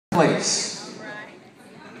place.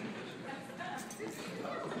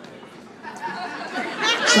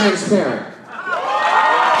 Transparent.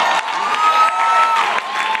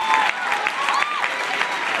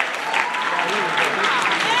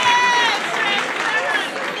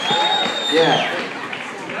 Yeah.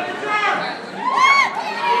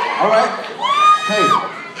 All right.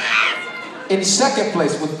 Hey. In second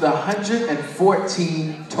place with the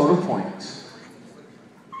 114 total points.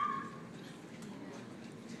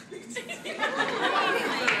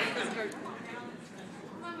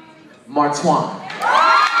 Martwan.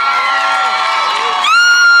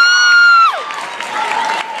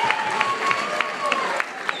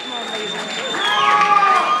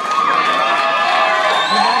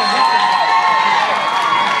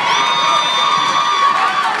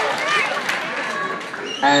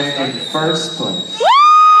 And in first place.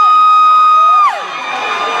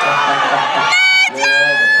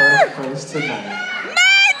 Yeah, the first place tonight.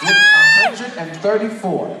 With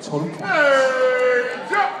 134 total points.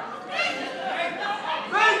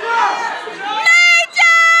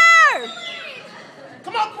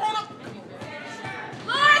 Come on, Crooner!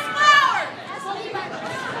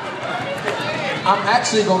 I'm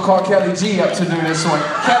actually gonna call Kelly G up to do this one.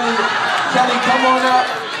 Kelly, come on up.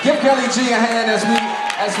 Give Kelly G a hand as we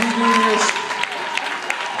do this.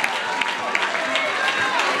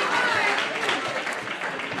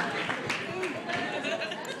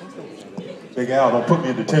 Big Al, don't put me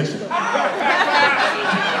in detention.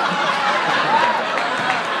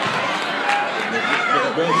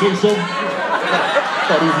 You think so?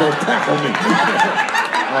 Thought he was gonna tackle me.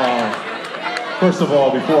 First of all,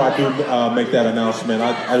 before I do make that announcement,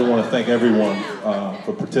 I want to thank everyone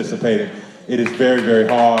for participating. It is very, very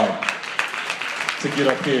hard to get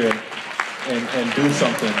up here and do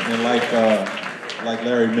something, and like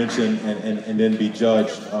Larry mentioned, and then be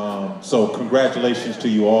judged. So congratulations to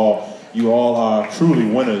you all. You all are truly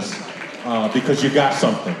winners because you got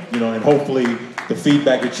something, you know, and hopefully the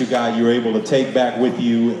feedback that you got, you're able to take back with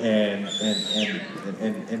you and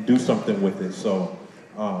do something with it. So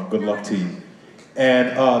good luck to you.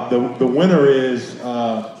 And the winner is,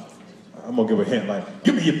 I'm gonna give a hint, like,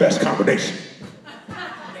 give me your best combination.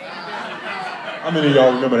 How many of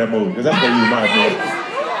y'all remember that movie? Because that's what you might know.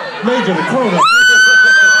 Major Crooner.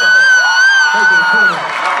 Major Crooner.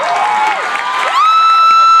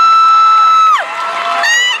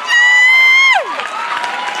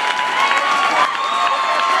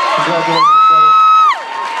 Congratulations, brother.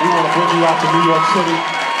 We want to bring you out to New York City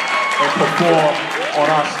and perform on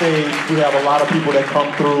our stage. We have a lot of people that come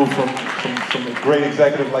through from some great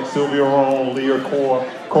executives like Sylvia Rohn, Lear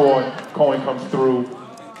Cohen comes through.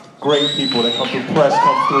 Great people that come through, press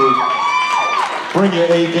comes through. Bring your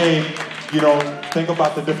A game, you know, think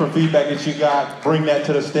about the different feedback that you got. Bring that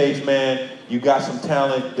to the stage, man. You got some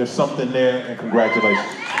talent, there's something there, and congratulations.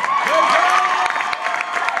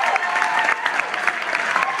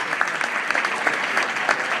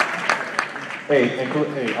 Hey,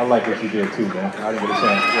 I like what you did too, man. I didn't get a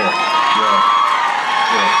chance. Yeah.